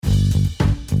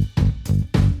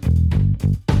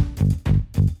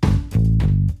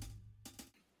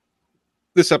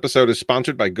This episode is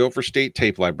sponsored by Gopher State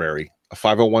Tape Library, a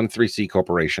 501(c)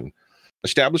 corporation.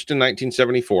 Established in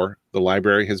 1974, the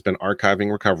library has been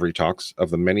archiving recovery talks of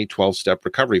the many 12-step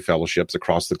recovery fellowships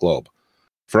across the globe.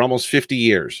 For almost 50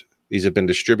 years, these have been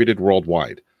distributed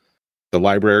worldwide. The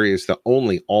library is the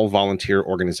only all-volunteer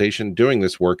organization doing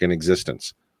this work in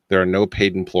existence. There are no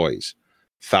paid employees.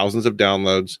 Thousands of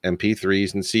downloads,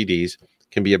 MP3s, and CDs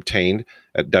can be obtained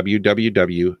at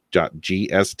www.gstl.ecwid.com.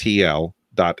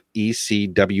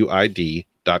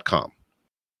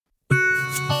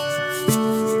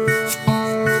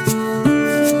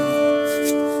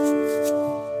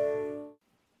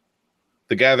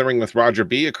 The Gathering with Roger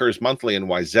B. occurs monthly in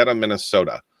Wayzata,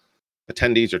 Minnesota.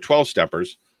 Attendees are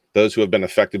 12-steppers, those who have been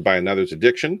affected by another's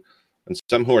addiction, and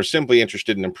some who are simply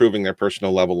interested in improving their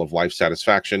personal level of life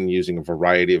satisfaction using a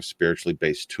variety of spiritually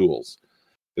based tools.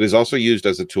 It is also used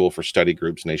as a tool for study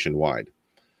groups nationwide.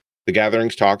 The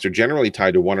Gatherings talks are generally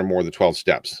tied to one or more of the 12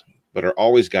 steps, but are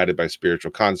always guided by spiritual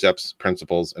concepts,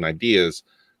 principles, and ideas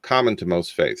common to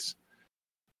most faiths.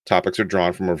 Topics are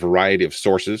drawn from a variety of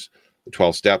sources: the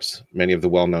 12 steps, many of the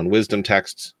well-known wisdom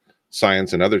texts,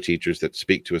 science, and other teachers that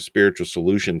speak to a spiritual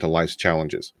solution to life's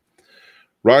challenges.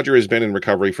 Roger has been in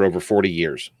recovery for over 40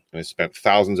 years and has spent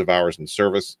thousands of hours in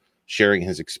service, sharing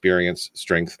his experience,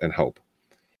 strength, and hope.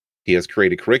 He has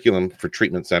created curriculum for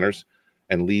treatment centers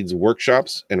and leads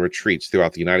workshops and retreats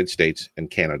throughout the United States and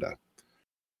Canada.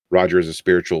 Roger is a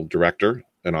spiritual director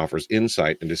and offers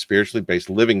insight into spiritually based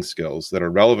living skills that are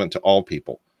relevant to all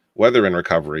people, whether in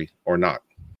recovery or not.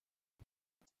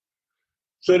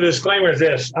 So the disclaimer is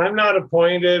this: I'm not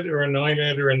appointed or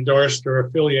anointed or endorsed or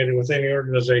affiliated with any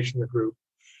organization or group.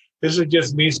 This is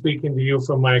just me speaking to you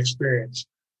from my experience.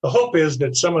 The hope is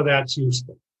that some of that's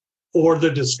useful, or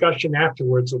the discussion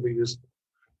afterwards will be useful.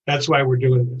 That's why we're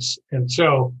doing this. And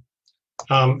so,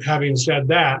 having said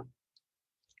that,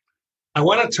 I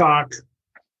want to talk.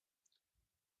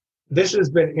 This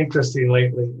has been interesting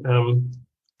lately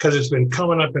because it's been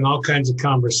coming up in all kinds of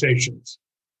conversations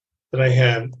that I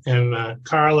had. And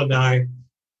Carl and I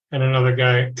and another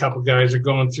guy, a couple guys, are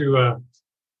going through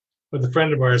with a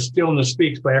friend of ours, Stillness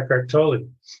Speaks by Eckhart Tolle.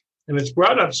 And it's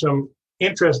brought up some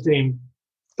interesting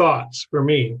thoughts for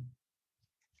me.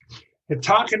 And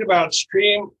talking about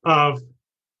stream of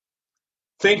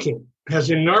thinking has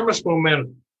enormous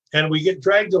momentum, and we get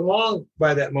dragged along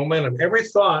by that momentum. Every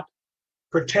thought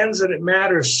pretends that it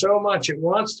matters so much, it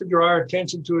wants to draw our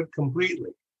attention to it completely.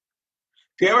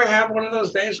 Do you ever have one of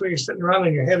those days where you're sitting around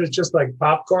and your head is just like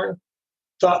popcorn?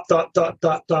 Thought,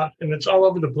 and it's all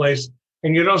over the place,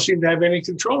 and you don't seem to have any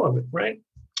control of it, right?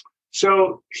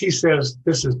 So he says,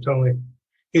 this is Tony.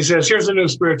 He says, here's a new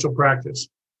spiritual practice.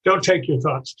 Don't take your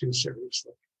thoughts too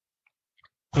seriously.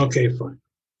 Okay, fine.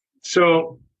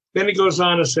 So then he goes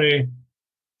on to say,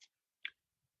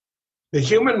 the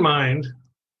human mind,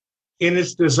 in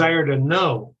its desire to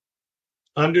know,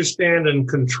 understand, and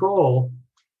control,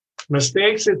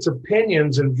 mistakes its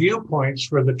opinions and viewpoints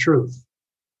for the truth.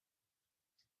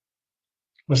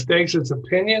 Mistakes its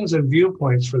opinions and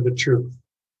viewpoints for the truth.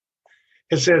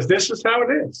 It says, this is how it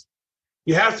is.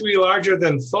 You have to be larger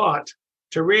than thought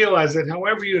to realize that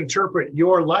however you interpret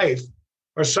your life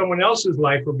or someone else's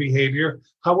life or behavior,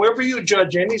 however you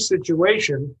judge any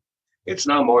situation, it's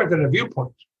no more than a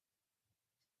viewpoint.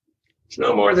 It's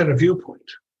no more than a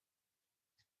viewpoint.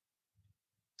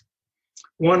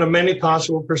 One of many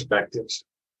possible perspectives.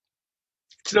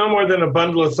 It's no more than a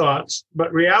bundle of thoughts,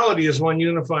 but reality is one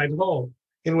unified whole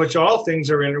in which all things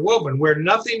are interwoven, where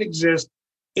nothing exists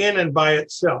in and by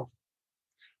itself.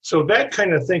 So that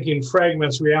kind of thinking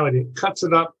fragments reality, cuts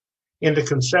it up into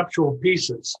conceptual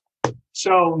pieces.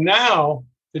 So now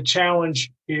the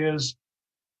challenge is,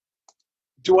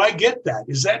 do I get that?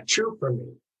 Is that true for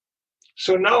me?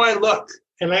 So now I look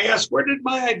and I ask, where did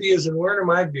my ideas and where do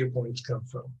my viewpoints come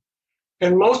from?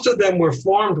 And most of them were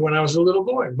formed when I was a little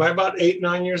boy, by about 8,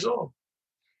 9 years old.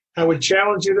 I would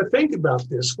challenge you to think about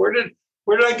this. Where did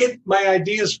I get my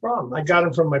ideas from? I got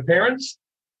them from my parents.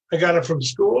 I got it from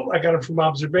school. I got it from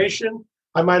observation.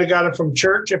 I might have got it from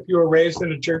church if you were raised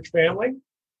in a church family.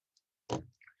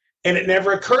 And it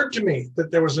never occurred to me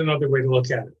that there was another way to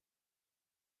look at it.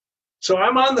 So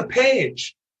I'm on the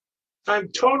page. I'm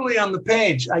totally on the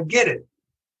page. I get it.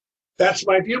 That's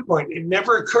my viewpoint. It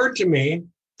never occurred to me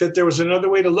that there was another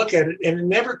way to look at it. And it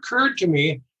never occurred to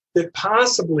me that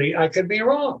possibly I could be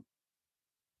wrong.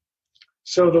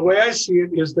 So the way I see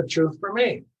it is the truth for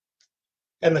me.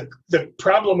 And the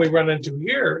problem we run into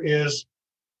here is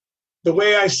the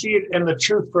way I see it and the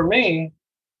truth for me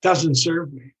doesn't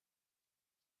serve me.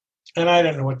 And I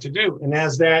don't know what to do. And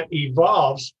as that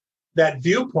evolves, that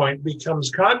viewpoint becomes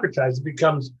concretized. It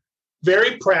becomes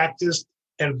very practiced,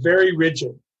 and very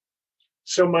rigid.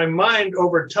 So my mind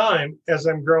over time, as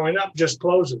I'm growing up, just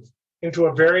closes into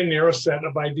a very narrow set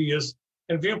of ideas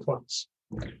and viewpoints.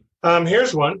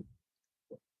 Here's one.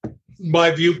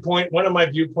 My viewpoint, one of my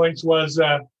viewpoints was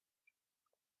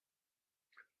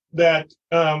that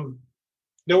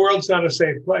the world's not a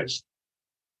safe place.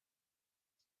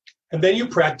 And then you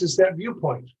practice that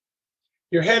viewpoint.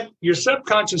 Your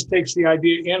subconscious takes the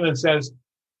idea in and says,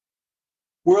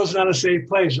 world's not a safe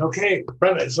place. Okay,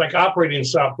 run it. It's like operating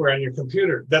software on your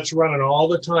computer. That's running all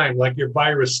the time, like your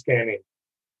virus scanning.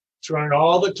 It's running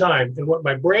all the time. And what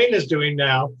my brain is doing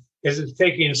now is it's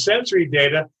taking sensory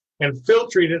data and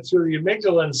filtering it through the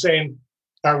amygdala and saying,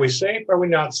 are we safe? Are we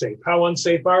not safe? How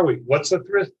unsafe are we? What's the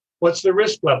risk? What's the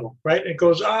risk level, right? It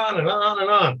goes on and on and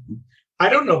on. I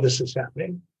don't know this is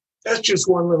happening. That's just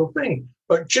one little thing.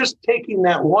 But just taking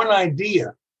that one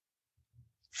idea,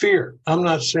 fear, I'm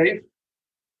not safe.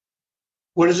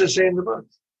 What does it say in the book?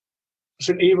 It's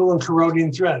an evil and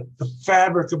corroding thread. The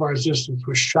fabric of our existence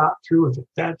was shot through with it.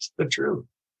 That's the truth.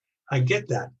 I get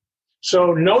that.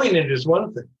 So knowing it is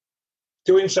one thing.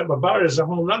 Doing something about it is a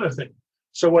whole other thing.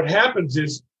 So what happens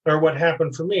is, or what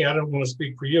happened for me, I don't want to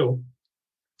speak for you.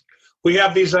 We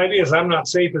have these ideas. I'm not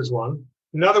safe is one.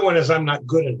 Another one is I'm not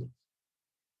good enough.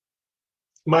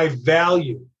 My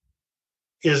value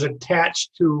is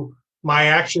attached to my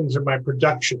actions or my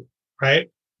production, right?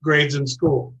 Grades in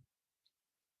school,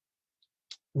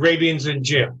 ratings in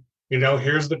gym. You know,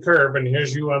 here's the curve and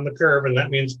here's you on the curve. And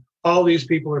that means all these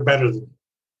people are better than you.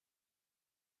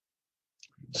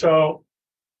 So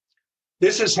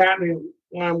this is happening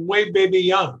when I'm way baby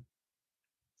young.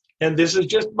 And this is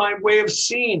just my way of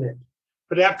seeing it.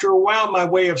 But after a while, my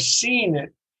way of seeing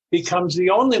it becomes the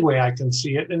only way I can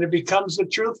see it. And it becomes the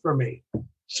truth for me.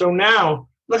 So now,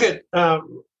 look at,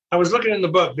 I was looking in the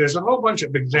book. There's a whole bunch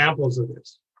of examples of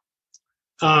this.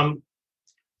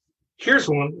 Here's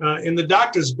one. In the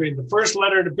doctor's opinion, the first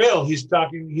letter to Bill, he's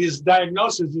talking, his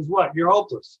diagnosis is what? You're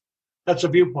hopeless. That's a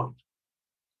viewpoint.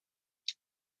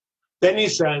 Then he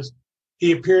says,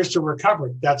 he appears to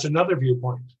recover. That's another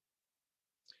viewpoint.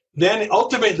 Then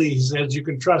ultimately, he says, you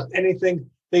can trust anything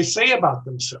they say about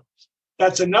themselves.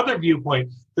 That's another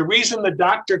viewpoint. The reason the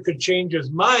doctor could change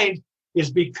his mind is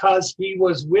because he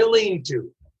was willing to.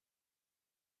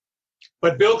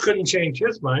 But Bill couldn't change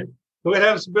his mind. What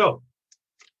happens to Bill?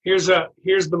 Here's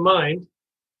the mind.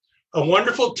 A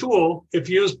wonderful tool if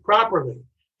used properly.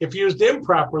 If used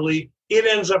improperly, it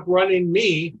ends up running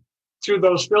me through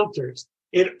those filters.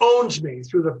 It owns me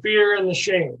through the fear and the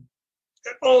shame.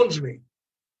 It owns me.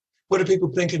 What are people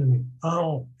thinking of me?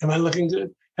 Oh, am I looking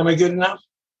good? Am I good enough?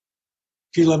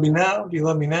 Do you love me now? Do you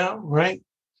love me now? Right?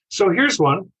 So here's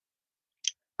one.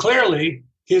 Clearly,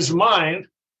 his mind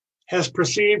has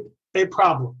perceived a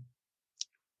problem.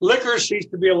 Liquor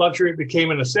ceased to be a luxury. It became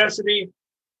a necessity.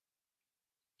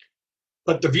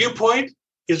 But the viewpoint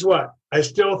is what? I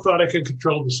still thought I could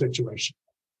control the situation.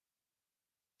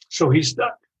 So he's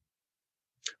stuck.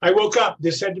 I woke up.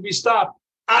 This had to be stopped.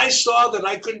 I saw that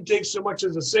I couldn't take so much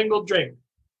as a single drink.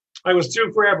 I was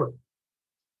through forever.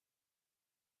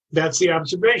 That's the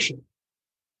observation.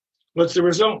 What's the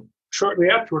result? Shortly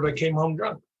afterward, I came home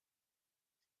drunk.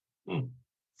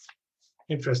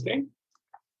 Interesting.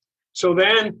 So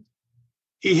then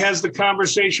he has the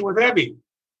conversation with Ebby.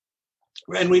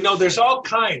 And we know there's all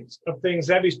kinds of things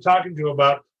Ebby's talking to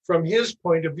about from his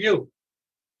point of view.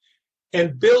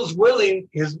 And Bill's willing,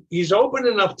 he's open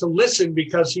enough to listen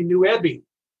because he knew Ebby.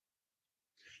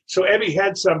 So Ebby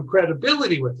had some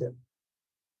credibility with him.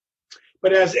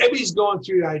 But as Ebby's going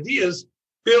through ideas,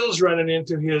 Bill's running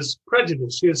into his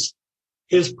prejudice,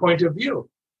 his point of view.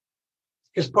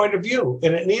 His point of view.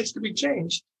 And it needs to be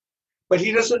changed. But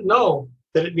he doesn't know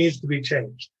that it needs to be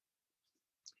changed.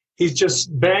 He's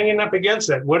just banging up against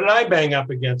that. What did I bang up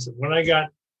against it when I got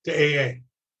to AA?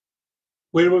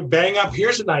 We would bang up,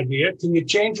 here's an idea. Can you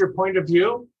change your point of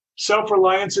view?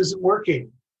 Self-reliance isn't working.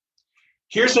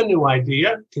 Here's a new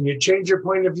idea. Can you change your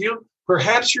point of view?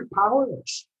 Perhaps you're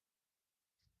powerless.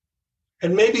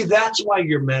 And maybe that's why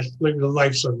you're living a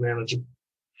life so manageable.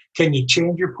 Can you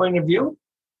change your point of view?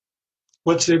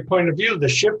 What's the point of view? The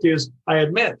shift is, I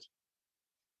admit.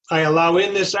 I allow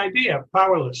in this idea,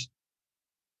 powerless.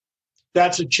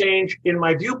 That's a change in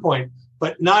my viewpoint,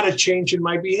 but not a change in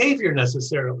my behavior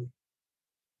necessarily.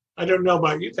 I don't know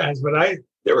about you guys, but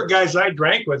there were guys I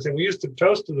drank with, and we used to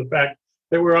toast to the fact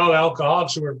that we're all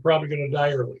alcoholics and we're probably going to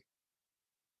die early.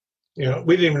 You know,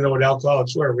 we didn't even know what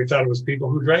alcoholics were. We thought it was people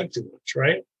who drank too much,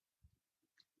 right?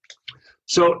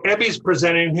 So Ebby's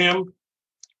presenting him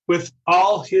with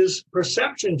all his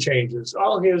perception changes,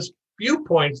 all his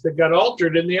viewpoints that got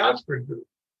altered in the Oxford group.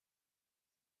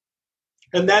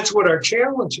 And that's what our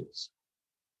challenge is.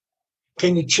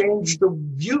 Can you change the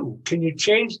view? Can you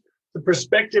change the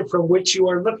perspective from which you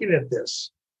are looking at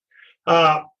this?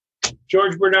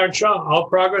 George Bernard Shaw, all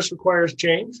progress requires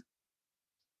change.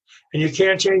 And you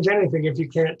can't change anything if you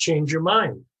can't change your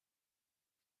mind.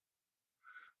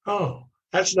 Oh,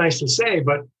 that's nice to say,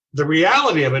 but the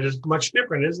reality of it is much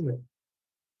different, isn't it?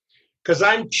 Because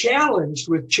I'm challenged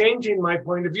with changing my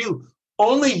point of view.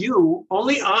 Only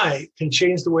I can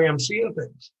change the way I'm seeing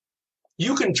things.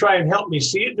 You can try and help me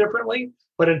see it differently,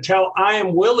 but until I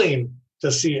am willing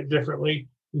to see it differently,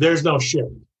 there's no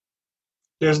shift.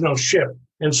 There's no shift.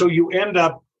 And so you end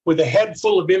up with a head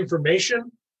full of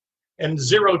information and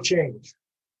zero change.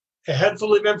 A head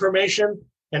full of information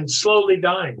and slowly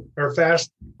dying, or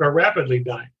fast or rapidly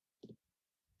dying.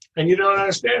 And you don't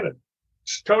understand it.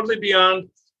 It's totally beyond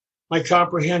my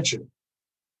comprehension.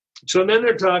 So then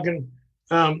they're talking,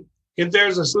 if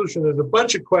there's a solution, there's a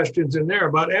bunch of questions in there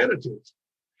about attitudes.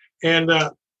 And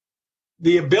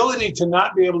the ability to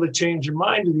not be able to change your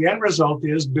mind, the end result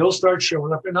is Bill starts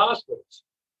showing up in hospitals.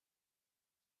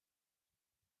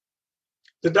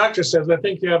 The doctor says, I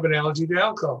think you have an allergy to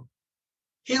alcohol.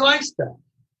 He likes that.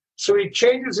 So he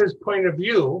changes his point of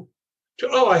view to,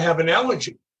 oh, I have an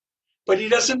allergy. But he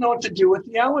doesn't know what to do with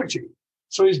the allergy.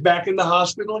 So he's back in the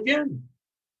hospital again.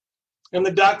 And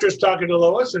the doctor's talking to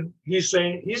Lois, and he's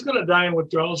saying he's going to die in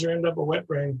withdrawals or end up a wet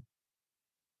brain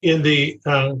in the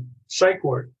psych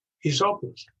ward. He's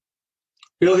hopeless.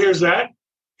 Bill hears that.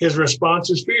 His response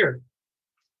is fear,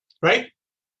 right?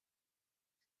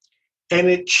 And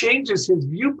it changes his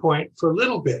viewpoint for a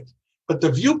little bit. But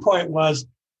the viewpoint was,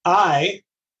 I,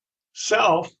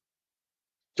 self,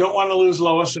 don't want to lose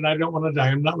Lois, and I don't want to die.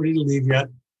 I'm not ready to leave yet.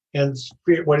 And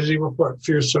fear, what does he report?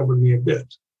 Fear sobered me a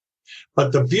bit.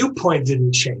 But the viewpoint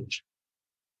didn't change.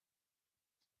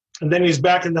 And then he's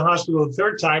back in the hospital the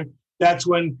third time. That's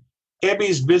when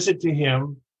Ebby's visit to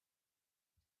him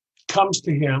comes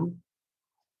to him.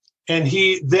 And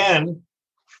he then,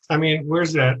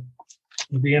 where's that?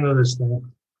 At the end of this thing.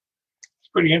 It's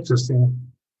pretty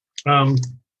interesting.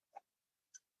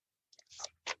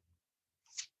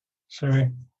 Sorry,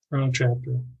 wrong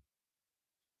chapter.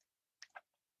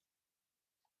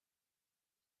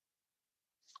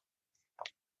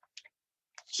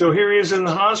 So here he is in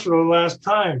the hospital last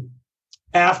time,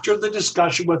 after the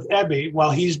discussion with Ebby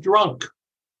while he's drunk.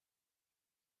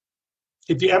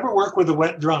 If you ever work with a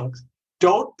wet drunk,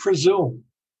 don't presume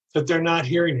that they're not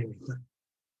hearing anything.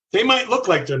 They might look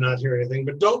like they're not hearing anything,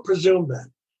 but don't presume that.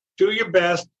 Do your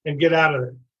best and get out of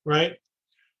it, right?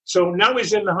 So now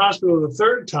he's in the hospital the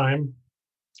third time,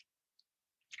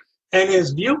 and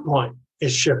his viewpoint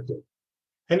is shifted.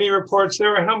 And he reports,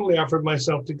 there I humbly offered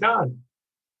myself to God.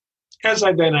 As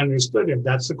I then understood him,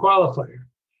 that's the qualifier.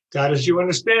 God as you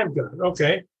understand God.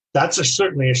 Okay, that's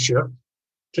certainly a shift.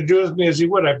 To do with me as he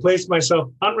would. I placed myself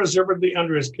unreservedly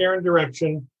under his care and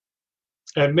direction.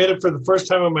 I admitted for the first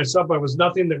time of myself I was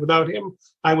nothing, that without him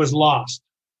I was lost.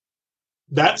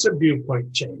 That's a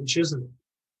viewpoint change, isn't it?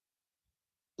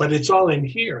 But it's all in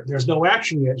here. There's no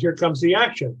action yet. Here comes the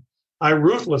action. I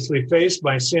ruthlessly faced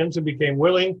my sins and became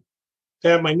willing to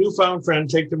have my newfound friend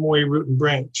take them away root and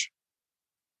branch.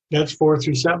 That's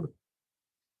 4-7.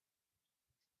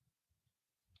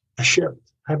 A shift.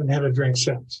 I haven't had a drink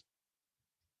since.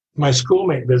 My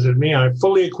schoolmate visited me. I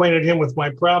fully acquainted him with my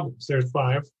problems. There's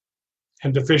 5.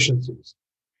 And deficiencies.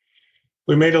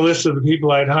 We made a list of the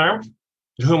people I'd harmed,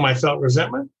 to whom I felt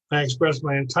resentment. I expressed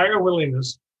my entire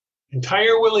willingness,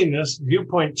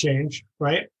 viewpoint change,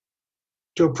 right?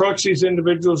 To approach these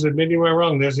individuals admitting my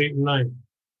wrong. There's 8 and 9.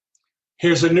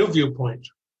 Here's a new viewpoint.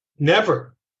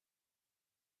 Never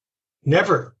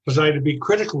was I to be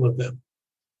critical of them.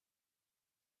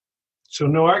 So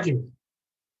no argument.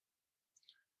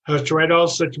 I was to write all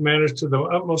such matters to the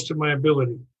utmost of my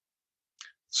ability.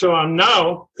 So I'm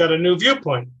now got a new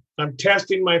viewpoint. I'm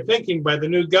testing my thinking by the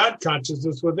new God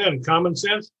consciousness within. Common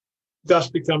sense thus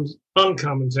becomes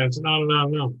uncommon sense, and on and on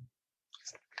and on.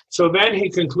 So then he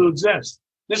concludes this.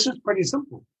 This is pretty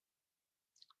simple.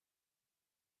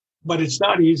 But it's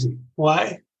not easy.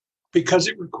 Why? Because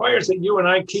it requires that you and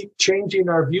I keep changing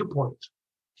our viewpoint.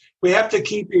 We have to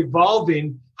keep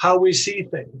evolving how we see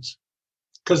things,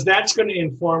 because that's going to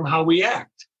inform how we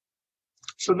act.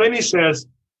 So then he says,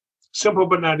 simple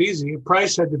but not easy. A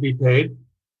price had to be paid.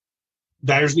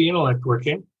 There's the intellect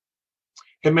working.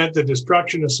 It meant the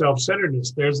destruction of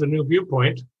self-centeredness. There's the new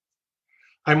viewpoint.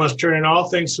 I must turn in all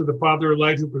things to the Father of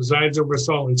light who presides over us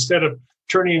all, instead of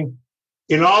turning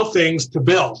in all things to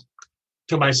Bill,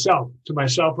 to myself, to my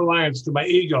self-reliance, to my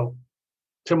ego,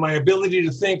 to my ability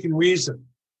to think and reason.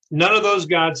 None of those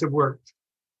gods have worked.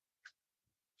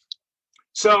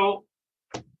 So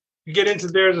you get into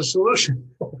there's a solution.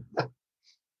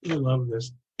 You love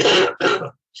this.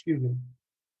 Excuse me.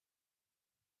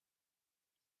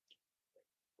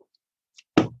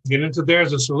 Get into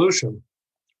there's a solution.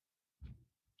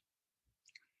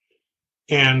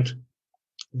 And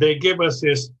they give us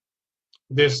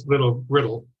this little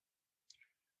riddle.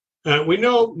 We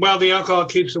know while the alcoholic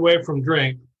keeps away from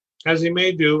drink, as he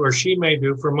may do or she may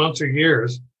do for months or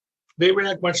years, they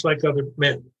react much like other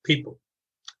people.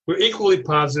 We're equally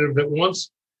positive that once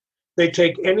they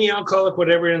take any alcoholic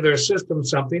whatever into their system,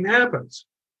 something happens,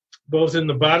 both in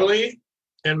the bodily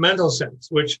and mental sense,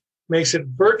 which makes it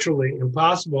virtually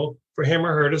impossible for him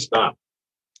or her to stop.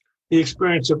 The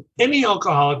experience of any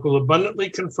alcoholic will abundantly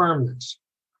confirm this.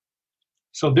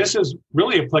 So this is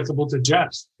really applicable to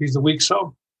Jess. He's a week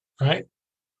sober, right?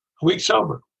 A week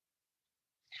sober.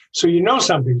 So you know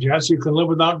something, Jess, you can live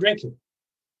without drinking.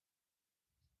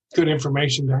 Good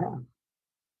information to have.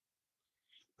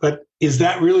 But is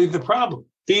that really the problem?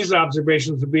 These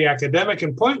observations would be academic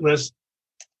and pointless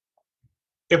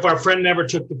if our friend never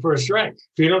took the first drink.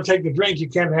 If you don't take the drink, you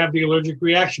can't have the allergic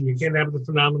reaction. You can't have the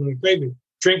phenomenon of craving.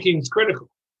 Drinking is critical.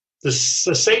 The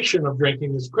cessation of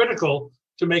drinking is critical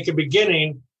to make a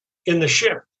beginning in the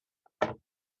shift.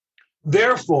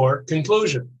 Therefore,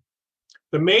 conclusion.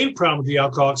 The main problem with the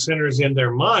alcoholic center is in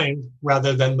their mind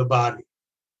rather than the body.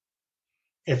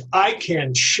 If I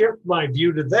can shift my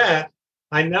view to that,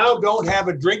 I now don't have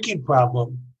a drinking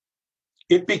problem.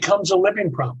 It becomes a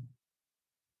living problem.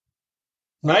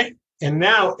 Right? And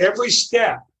now every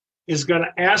step is going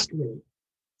to ask me,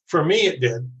 for me it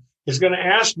did, is going to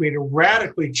ask me to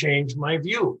radically change my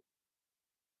view.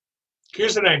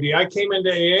 Here's an idea. I came into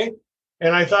AA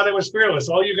and I thought it was fearless.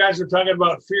 All you guys were talking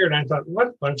about fear. And I thought,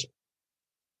 what bunch of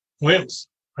wimps.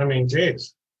 I mean,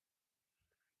 geez.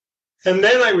 And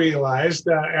then I realized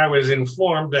that I was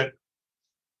informed that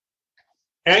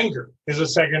anger is a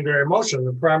secondary emotion.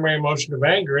 The primary emotion of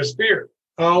anger is fear.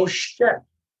 Oh, shit.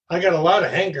 I got a lot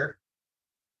of anger.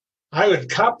 I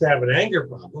would cop to having anger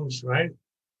problems, right?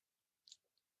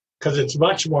 Because it's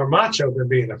much more macho than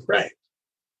being afraid.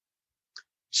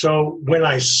 So when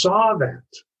I saw that,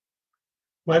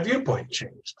 my viewpoint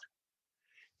changed.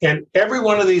 And every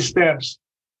one of these steps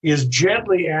is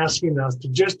gently asking us to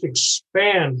just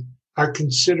expand our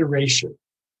consideration.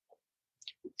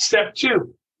 Step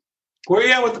 2, where are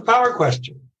you at with the power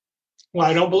question? Well,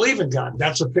 I don't believe in God.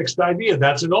 That's a fixed idea.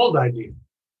 That's an old idea.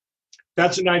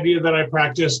 That's an idea that I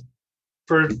practiced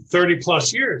for 30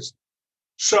 plus years.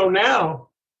 So now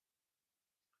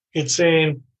it's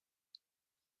saying,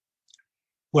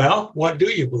 well, what do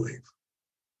you believe?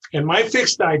 And my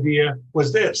fixed idea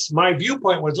was this. My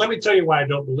viewpoint was, let me tell you why I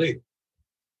don't believe.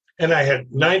 And I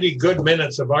had 90 good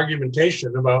minutes of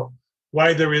argumentation about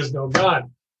why there is no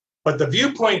God. But the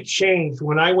viewpoint changed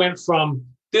when I went from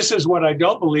this is what I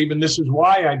don't believe and this is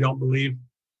why I don't believe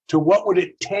to what would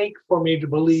it take for me to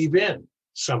believe in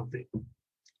something?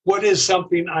 What is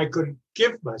something I could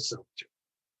give myself to,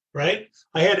 right?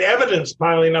 I had evidence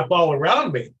piling up all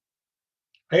around me.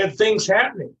 I had things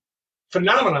happening,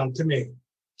 phenomenon to me,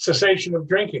 cessation of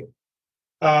drinking,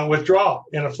 withdrawal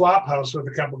in a flop house with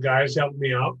a couple guys helped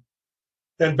me out.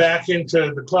 Then back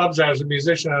into the clubs. I was a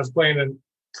musician. I was playing in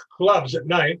clubs at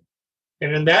night.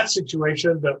 And in that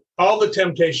situation, all the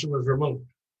temptation was removed.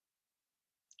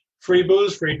 Free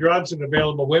booze, free drugs, and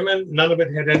available women. None of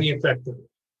it had any effect on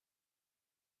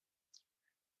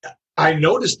it. I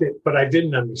noticed it, but I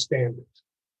didn't understand it.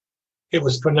 It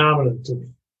was phenomenal to me.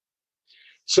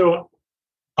 So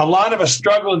a lot of us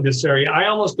struggle in this area. I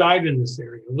almost died in this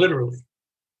area, literally,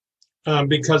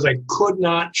 because I could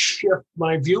not shift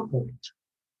my viewpoint.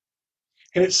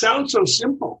 And it sounds so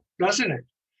simple, doesn't it?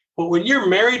 But when you're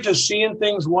married to seeing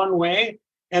things one way,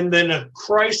 and then a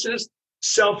crisis,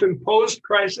 self-imposed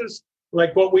crisis,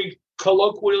 like what we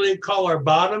colloquially call our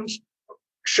bottoms,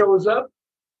 shows up,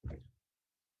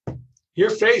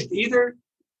 you're faced either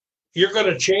you're going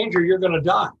to change or you're going to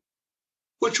die.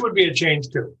 Which would be a change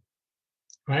too,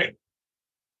 right?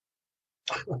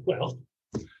 Well,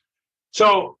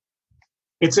 so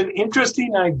it's an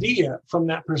interesting idea from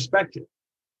that perspective,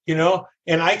 you know,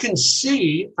 and I can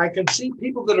see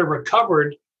people that are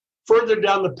recovered further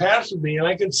down the path with me, and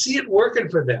I can see it working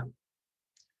for them.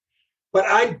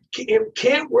 But it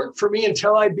can't work for me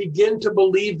until I begin to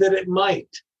believe that it might.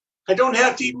 I don't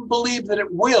have to even believe that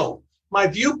it will. My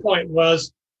viewpoint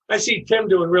was, I see Tim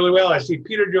doing really well. I see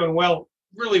Peter doing well,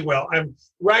 really well.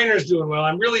 Reiner's doing well.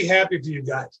 I'm really happy for you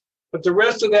guys. But the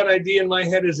rest of that idea in my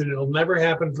head is that it'll never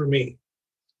happen for me.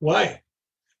 Why?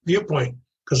 Viewpoint.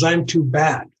 Because I'm too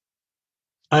bad.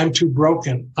 I'm too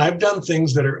broken. I've done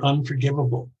things that are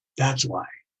unforgivable. That's why.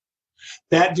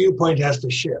 That viewpoint has to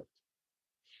shift.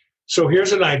 So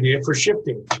here's an idea for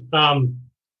shifting.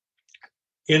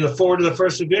 In the forward of the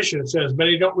first edition, it says,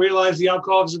 many don't realize the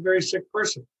alcoholic is a very sick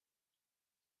person.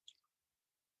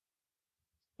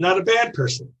 Not a bad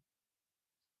person.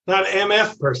 Not an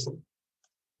MF person.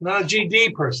 Not a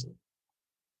GD person.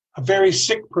 A very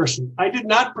sick person. I did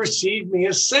not perceive me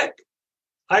as sick.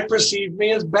 I perceived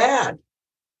me as bad.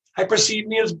 I perceived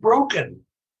me as broken.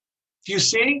 Do you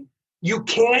see? You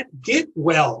can't get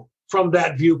well from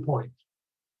that viewpoint.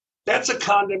 That's a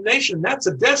condemnation. That's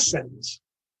a death sentence.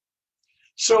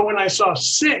 So when I saw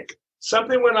sick,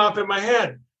 something went off in my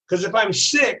head. Because if I'm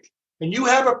sick and you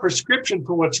have a prescription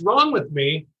for what's wrong with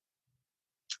me,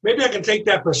 maybe I can take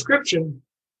that prescription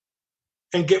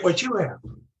and get what you have.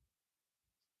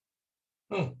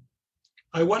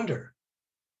 I wonder.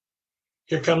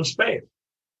 Here comes faith.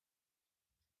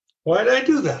 Why did I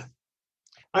do that?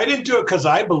 I didn't do it because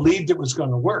I believed it was going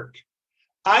to work.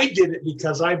 I did it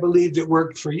because I believed it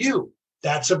worked for you.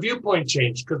 That's a viewpoint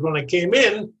change. Because when I came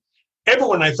in,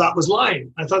 everyone I thought was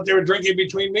lying. I thought they were drinking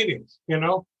between meetings,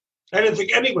 I didn't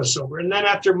think any was sober. And then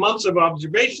after months of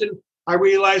observation, I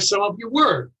realized some of you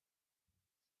were.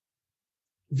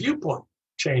 Viewpoint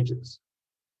changes.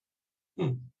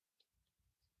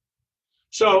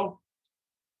 So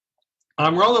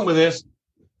I'm rolling with this,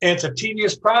 and it's a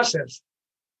tedious process.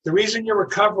 The reason your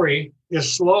recovery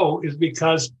is slow is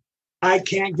because I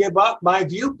can't give up my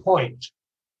viewpoint.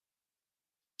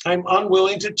 I'm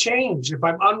unwilling to change. If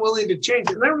I'm unwilling to change,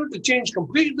 and I don't have to change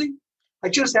completely, I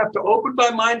just have to open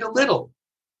my mind a little.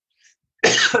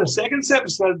 The second step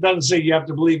doesn't say you have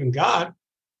to believe in God. It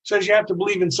says you have to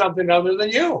believe in something other than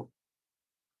you.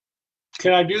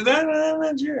 Can I do that? I'm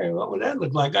not sure. What would that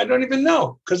look like? I don't even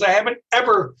know, because I haven't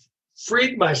ever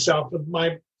freed myself of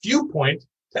my viewpoint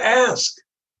to ask.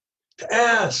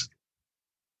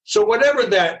 So whatever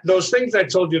those things I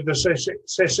told you, the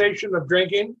cessation of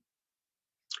drinking,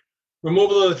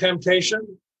 removal of the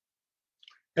temptation,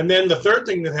 and then the third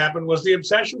thing that happened was the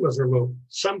obsession was removed.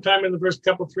 Sometime in the first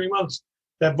 3 months,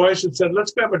 that voice had said,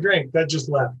 let's grab a drink. That just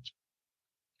left.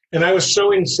 And I was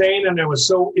so insane and I was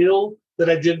so ill that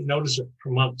I didn't notice it for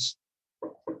months.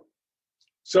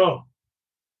 So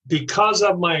because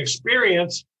of my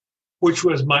experience, which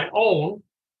was my own,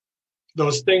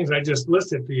 those things I just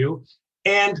listed for you,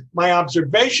 and my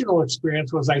observational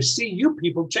experience was I see you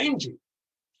people changing.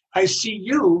 I see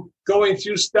you going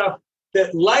through stuff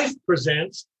that life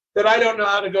presents that I don't know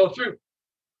how to go through,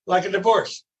 like a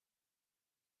divorce,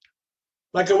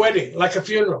 like a wedding, like a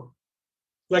funeral,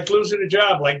 like losing a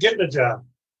job, like getting a job,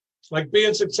 like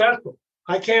being successful.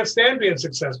 I can't stand being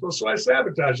successful, so I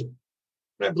sabotage it.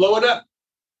 I blow it up.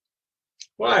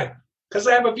 Why? Because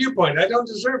I have a viewpoint. I don't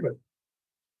deserve it.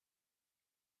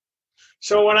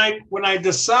 So when I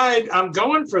decide I'm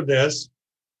going for this,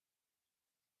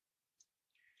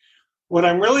 what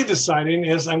I'm really deciding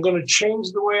is I'm going to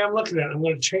change the way I'm looking at it. I'm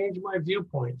going to change my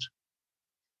viewpoint.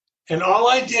 And all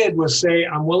I did was say,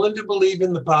 I'm willing to believe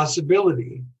in the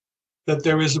possibility that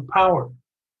there is a power.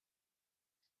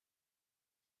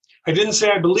 I didn't say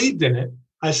I believed in it.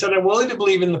 I said, I'm willing to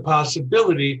believe in the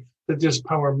possibility that this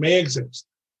power may exist.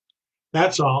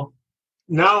 That's all.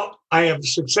 Now I have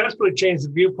successfully changed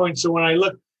the viewpoint. So when I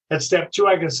look at step 2,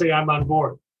 I can say I'm on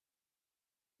board.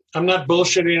 I'm not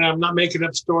bullshitting. I'm not making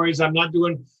up stories. I'm not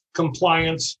doing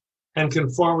compliance and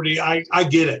conformity. I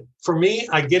get it. For me,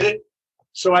 I get it.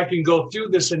 So I can go through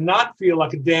this and not feel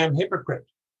like a damn hypocrite.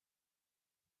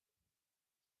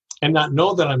 And not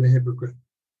know that I'm a hypocrite.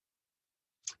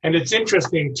 And it's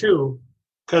interesting too,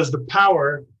 because the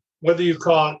power, whether you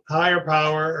call it higher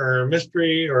power or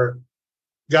mystery or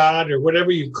God or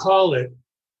whatever you call it,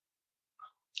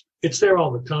 it's there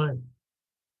all the time.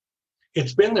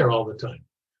 It's been there all the time.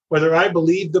 Whether I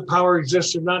believe the power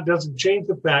exists or not doesn't change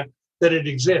the fact that it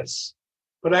exists.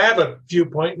 But I have a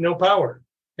viewpoint, no power.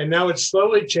 And now it's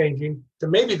slowly changing to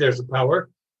maybe there's a power,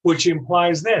 which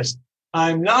implies this.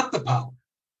 I'm not the power,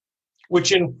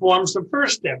 which informs the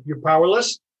first step. You're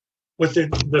powerless with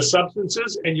the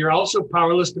substances, and you're also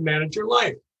powerless to manage your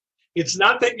life. It's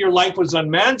not that your life was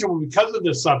unmanageable because of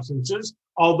the substances,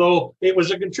 although it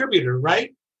was a contributor,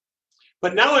 right?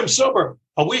 But now I'm sober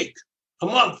a week, a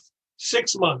month,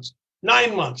 6 months,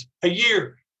 9 months, a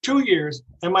year, 2 years,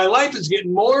 and my life is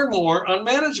getting more and more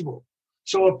unmanageable.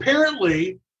 So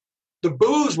apparently the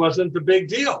booze wasn't the big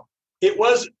deal. It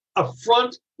was a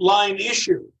front line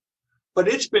issue, but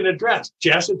it's been addressed.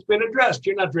 Jess, it's been addressed.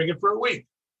 You're not drinking for a week.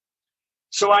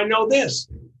 So I know this.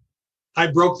 I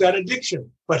broke that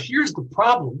addiction. But here's the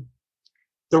problem.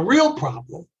 The real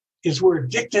problem is we're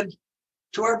addicted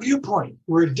to our viewpoint.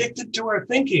 We're addicted to our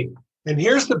thinking. And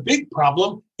here's the big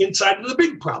problem inside of the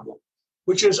big problem,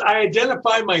 which is I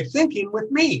identify my thinking with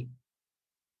me.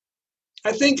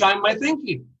 I think I'm my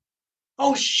thinking.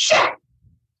 Oh, shit.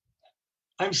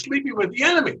 I'm sleeping with the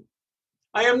enemy.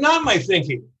 I am not my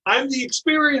thinking. I'm the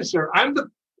experiencer. I'm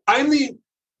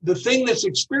the thing that's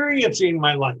experiencing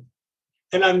my life.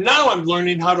 And I'm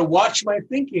learning how to watch my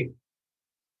thinking.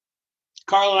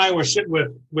 Carl and I were sitting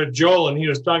with Joel, and he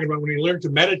was talking about when he learned to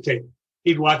meditate,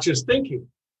 he'd watch his thinking.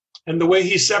 And the way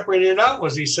he separated it out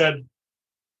was he said,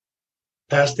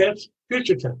 past tense,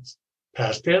 future tense,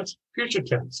 past tense, future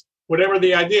tense, whatever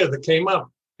the idea that came up.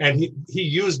 And he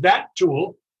used that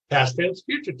tool, past tense,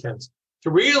 future tense, to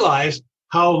realize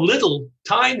how little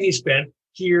time he spent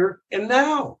here and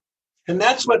now. And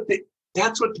that's what the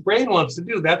brain wants to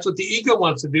do. That's what the ego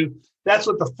wants to do. That's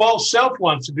what the false self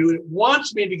wants to do. It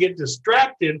wants me to get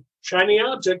distracted, shiny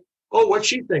object. Oh, what's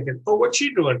she thinking? Oh, what's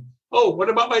she doing? Oh, what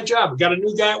about my job? Got a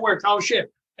new guy at work. Oh,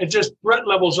 shit. And just threat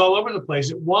levels all over the place.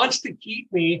 It wants to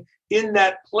keep me in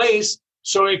that place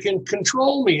so it can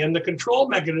control me. And the control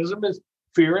mechanism is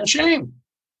fear and shame.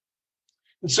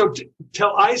 And so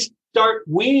till I start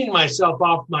weaning myself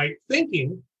off my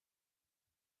thinking,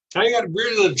 I got a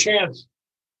very little chance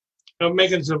of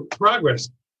making some progress.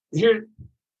 Here's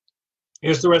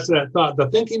the rest of that thought. The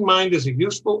thinking mind is a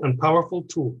useful and powerful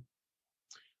tool,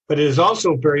 but it is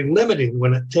also very limiting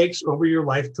when it takes over your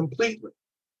life completely.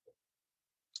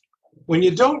 When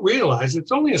you don't realize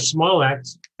it's only a small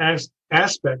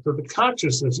aspect of the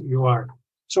consciousness that you are.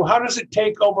 So how does it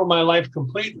take over my life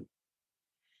completely?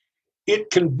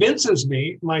 It convinces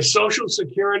me my social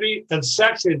security and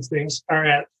sex instincts are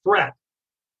at threat.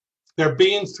 They're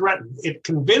being threatened. It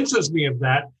convinces me of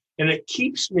that, and it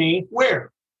keeps me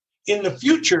where? In the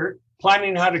future,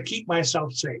 planning how to keep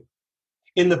myself safe.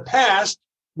 In the past,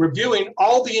 reviewing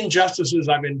all the injustices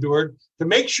I've endured to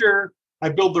make sure I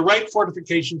build the right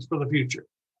fortifications for the future.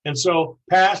 And so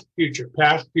past, future,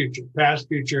 past, future, past,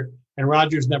 future, and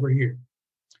Roger's never here.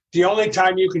 The only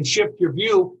time you can shift your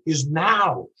view is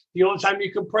now. The only time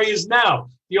you can pray is now.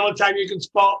 The only time you can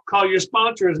call your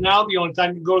sponsor is now. The only time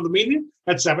you can go to the meeting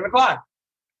at 7:00.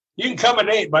 You can come at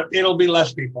 8, but it'll be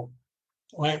less people,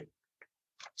 right?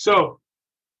 So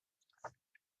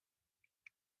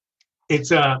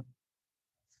it's a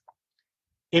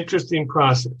interesting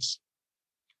process.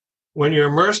 When you're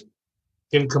immersed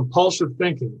in compulsive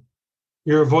thinking,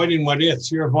 you're avoiding what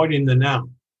is. You're avoiding the now.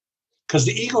 Because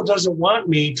the ego doesn't want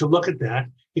me to look at that.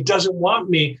 It doesn't want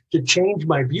me to change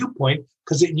my viewpoint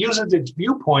because it uses its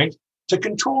viewpoint to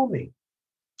control me.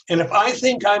 And if I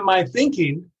think I'm my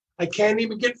thinking, I can't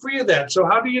even get free of that. So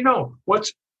how do you know?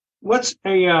 What's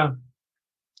an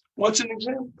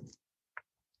example?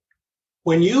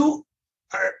 When you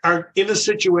are in a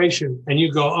situation and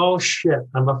you go, oh shit,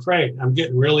 I'm afraid, I'm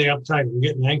getting really uptight, I'm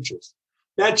getting anxious.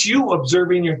 That's you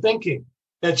observing your thinking.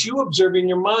 That's you observing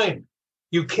your mind.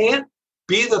 You can't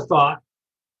be the thought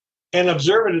and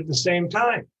observe it at the same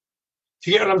time.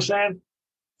 Do you get what I'm saying?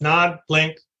 Nod,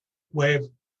 blink, wave.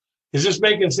 Is this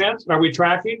making sense? Are we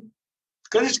tracking?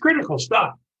 Because it's critical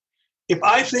stuff. If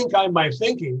I think I'm my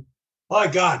thinking, my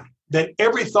God, then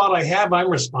every thought I have, I'm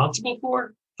responsible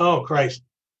for? Oh, Christ.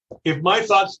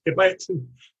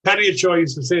 Patty Cho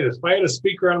used to say this, if I had a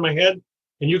speaker on my head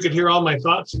and you could hear all my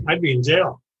thoughts, I'd be in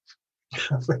jail.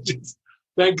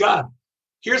 Thank God.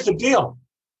 Here's the deal.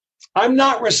 I'm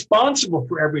not responsible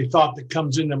for every thought that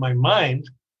comes into my mind.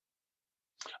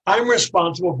 I'm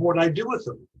responsible for what I do with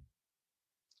them.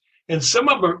 And some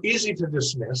of them are easy to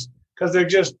dismiss because they're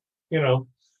just,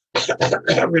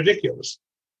 ridiculous.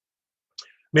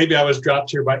 Maybe I was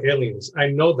dropped here by aliens. I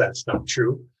know that's not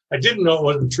true. I didn't know it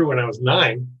wasn't true when I was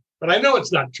 9, but I know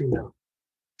it's not true now.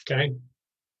 Okay?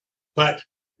 But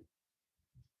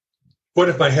what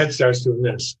if my head starts doing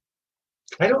this?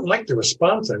 I don't like the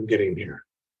response I'm getting here.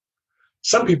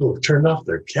 Some people have turned off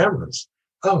their cameras.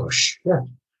 Oh, shit.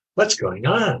 What's going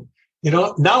on?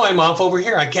 Now I'm off over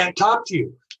here. I can't talk to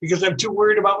you because I'm too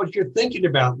worried about what you're thinking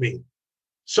about me.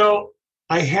 So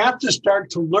I have to start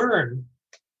to learn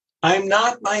I'm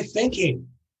not my thinking.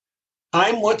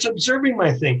 I'm what's observing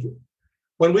my thinking.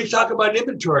 When we talk about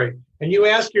inventory and you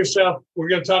ask yourself, we're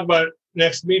going to talk about it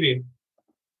next meeting,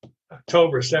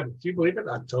 October 7th. Do you believe it?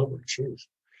 October, jeez.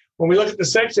 When we look at the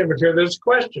sex inventory, there's a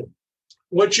question.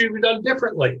 What should we have done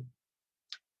differently?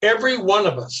 Every one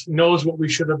of us knows what we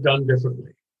should have done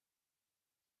differently,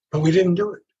 but we didn't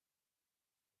do it.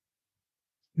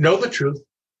 Know the truth,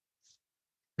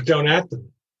 but don't act on it,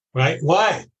 right?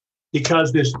 Why?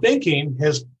 Because this thinking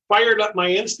has fired up my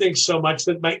instincts so much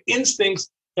that my instincts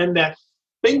and that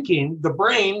thinking, the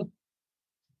brain,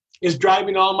 is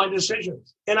driving all my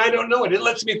decisions. And I don't know it. It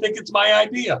lets me think it's my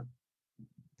idea.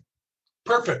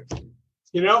 perfect.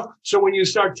 So when you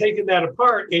start taking that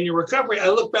apart in your recovery, I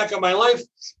look back at my life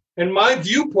and my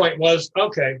viewpoint was,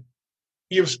 okay,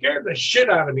 you've scared the shit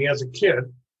out of me as a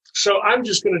kid. So I'm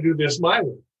just going to do this my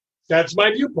way. That's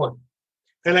my viewpoint.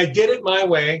 And I did it my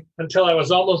way until I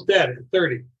was almost dead at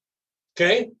 30.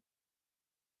 Okay.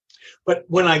 But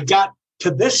when I got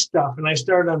to this stuff and I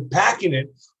started unpacking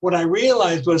it, what I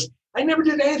realized was I never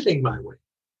did anything my way.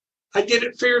 I did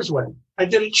it fear's way. I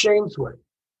did it shame's way.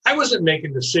 I wasn't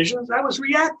making decisions. I was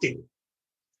reacting.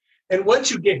 And once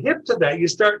you get hip to that, you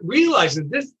start realizing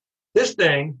this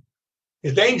thing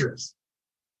is dangerous.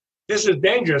 This is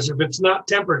dangerous if it's not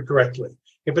tempered correctly.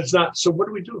 If it's not, so what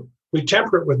do? We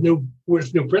temper it with new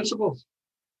principles.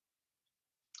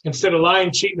 Instead of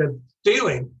lying, cheating, and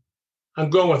stealing, I'm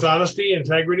going with honesty,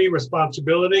 integrity,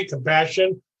 responsibility,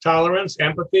 compassion, tolerance,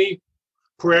 empathy,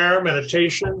 prayer,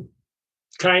 meditation,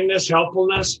 kindness,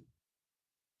 helpfulness.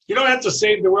 You don't have to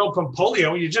save the world from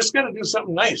polio. You just got to do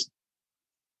something nice.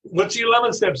 What's the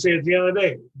 11 step say at the end of the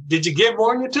day? Did you give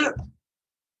more than you took?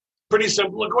 Pretty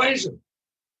simple equation.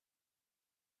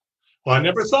 Well, I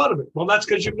never thought of it. Well, that's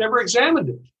because you've never examined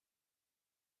it.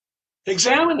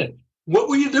 Examine it. What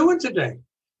were you doing today?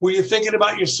 Were you thinking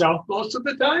about yourself most of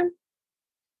the time?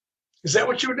 Is that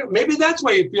what you were doing? Maybe that's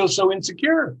why you feel so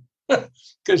insecure.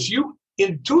 Because you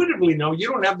intuitively know you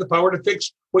don't have the power to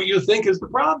fix what you think is the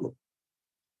problem.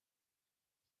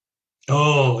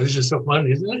 Oh, this is so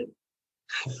fun, isn't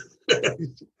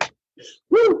it?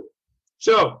 Woo!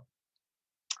 So,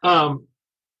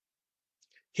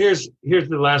 here's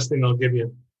the last thing I'll give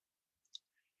you.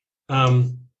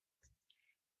 And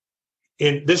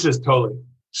this is totally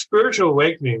spiritual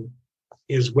awakening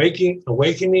is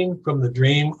awakening from the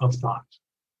dream of thought.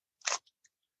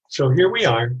 So here we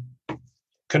are,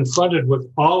 confronted with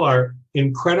all our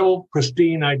incredible,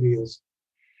 pristine ideas,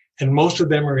 and most of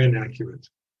them are inaccurate.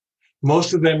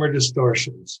 Most of them are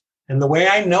distortions. And the way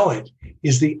I know it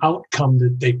is the outcome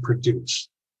that they produce.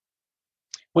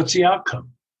 What's the outcome?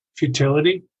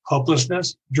 Futility,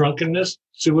 hopelessness, drunkenness,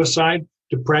 suicide,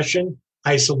 depression,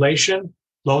 isolation,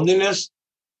 loneliness,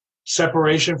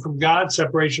 separation from God,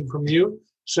 separation from you,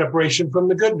 separation from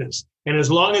the goodness. And as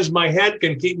long as my head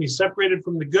can keep me separated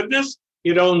from the goodness,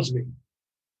 it owns me.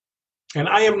 And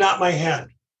I am not my head.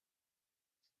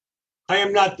 I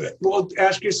am not the, well,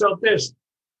 ask yourself this.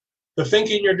 The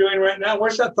thinking you're doing right now,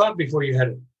 where's that thought before you had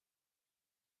it?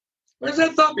 Where's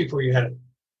that thought before you had it?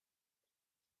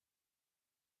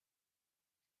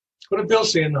 What did Bill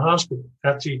say in the hospital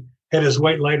after he had his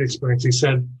white light experience? He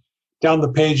said, down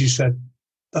the page, he said,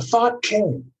 the thought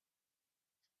came.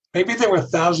 Maybe there were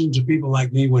thousands of people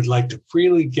like me would like to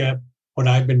freely get what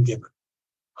I've been given.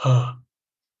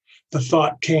 The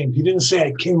thought came. He didn't say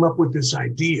I came up with this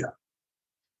idea.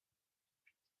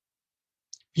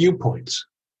 Viewpoints.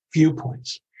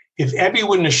 If Ebby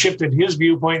wouldn't have shifted his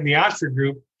viewpoint in the Oxford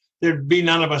group, there'd be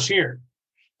none of us here.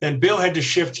 Then Bill had to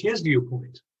shift his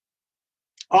viewpoint.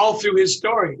 All through his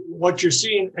story, what you're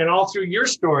seeing, and all through your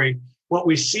story, what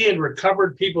we see in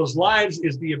recovered people's lives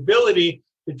is the ability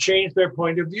to change their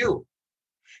point of view.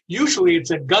 Usually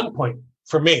it's at gunpoint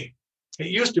for me. It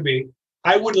used to be,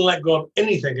 I wouldn't let go of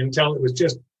anything until it was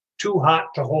just too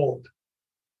hot to hold.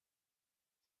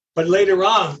 But later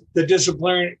on, the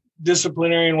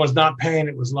disciplinarian was not pain,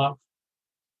 it was love.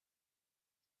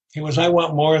 It was, I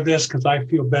want more of this because I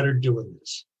feel better doing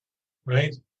this,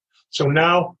 right? So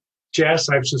now, Jess,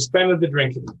 I've suspended the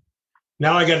drinking.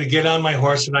 Now I got to get on my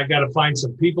horse and I got to find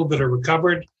some people that are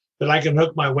recovered that I can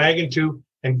hook my wagon to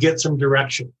and get some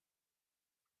direction.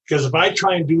 Because if I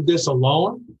try and do this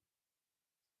alone,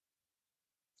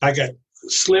 I got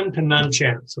slim to none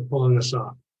chance of pulling this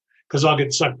off. Because I'll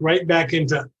get sucked right back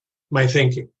into my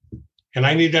thinking. And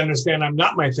I need to understand I'm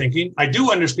not my thinking. I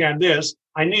do understand this.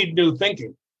 I need new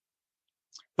thinking.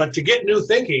 But to get new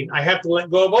thinking, I have to let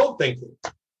go of old thinking.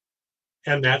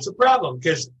 And that's a problem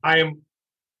because I am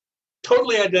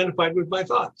totally identified with my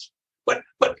thoughts. But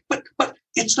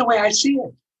it's the way I see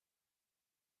it.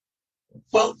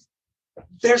 Well,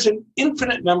 there's an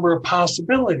infinite number of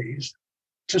possibilities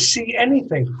to see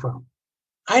anything from.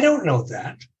 I don't know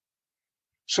that.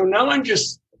 So now I'm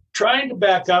just trying to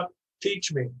back up,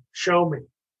 teach me, show me.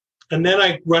 And then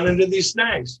I run into these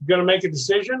snags. You're going to make a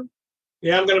decision?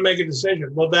 Yeah, I'm going to make a decision.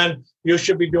 Well, then you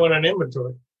should be doing an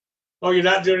inventory. Oh, you're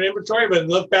not doing an inventory, but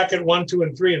look back at 1, 2,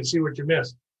 and 3 and see what you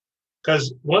missed.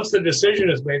 Because once the decision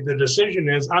is made, the decision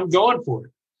is I'm going for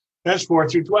it. That's 4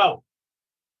 through 12.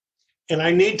 And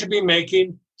I need to be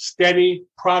making steady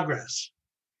progress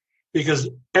because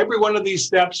every one of these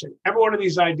steps and every one of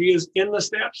these ideas in the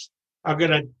steps are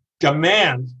going to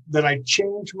demand that I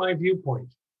change my viewpoint.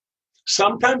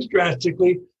 Sometimes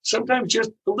drastically, sometimes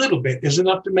just a little bit is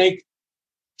enough to make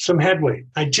some headway.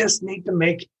 I just need to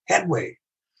make headway.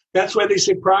 That's why they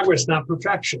say progress, not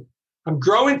perfection. I'm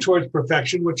growing towards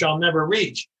perfection, which I'll never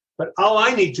reach. But all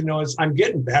I need to know is I'm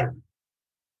getting better.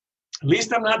 At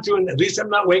least I'm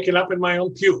not waking up in my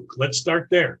own puke. Let's start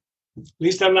there. At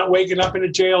least I'm not waking up in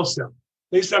a jail cell.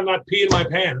 At least I'm not peeing my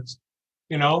pants.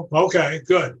 Okay,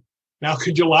 good. Now,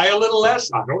 could you lie a little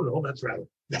less? I don't know. That's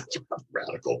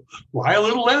radical. Lie a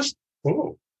little less?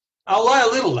 Oh, I'll lie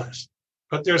a little less.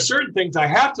 But there are certain things I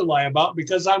have to lie about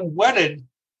because I'm wedded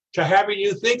to having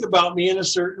you think about me in a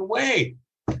certain way.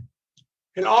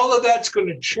 And all of that's going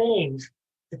to change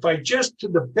if I just, to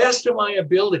the best of my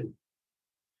ability,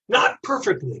 not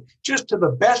perfectly, just to the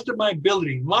best of my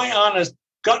ability, my honest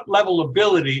gut level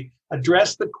ability,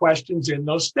 address the questions in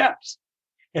those steps.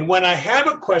 And when I have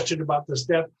a question about the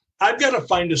step, I've got to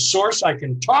find a source I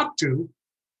can talk to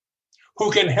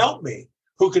who can help me,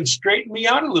 who can straighten me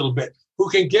out a little bit, who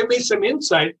can give me some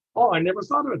insight. Oh, I never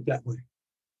thought of it that way.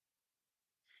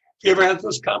 You ever had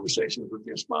those conversations with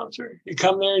your sponsor? You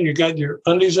come there and you got your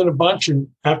undies in a bunch, and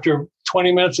after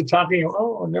 20 minutes of talking, you go,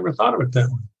 oh, I never thought of it that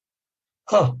way.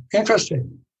 Oh,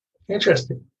 interesting.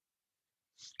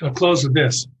 I'll close with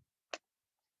this.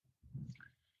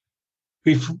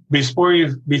 Before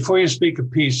you speak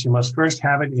of peace, you must first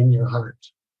have it in your heart.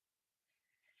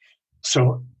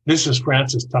 So this is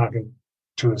Francis talking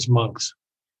to his monks.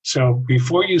 So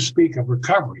before you speak of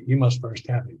recovery, you must first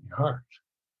have it in your heart.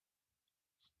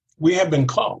 We have been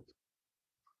called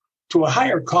to a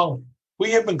higher calling.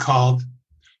 We have been called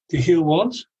to heal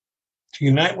wounds, to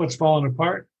unite what's fallen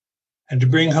apart, and to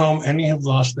bring home any who've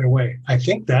lost their way. I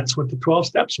think that's what the 12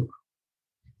 steps are.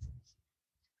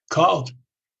 Called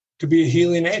to be a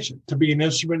healing agent, to be an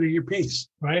instrument of your peace,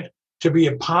 right? To be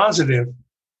a positive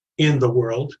in the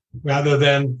world rather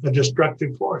than a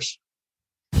destructive force.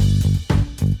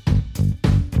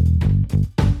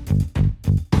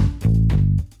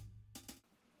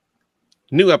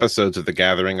 New episodes of The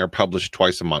Gathering are published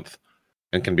twice a month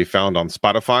and can be found on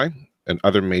Spotify and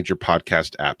other major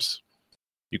podcast apps.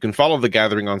 You can follow The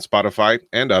Gathering on Spotify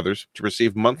and others to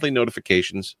receive monthly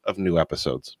notifications of new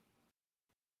episodes.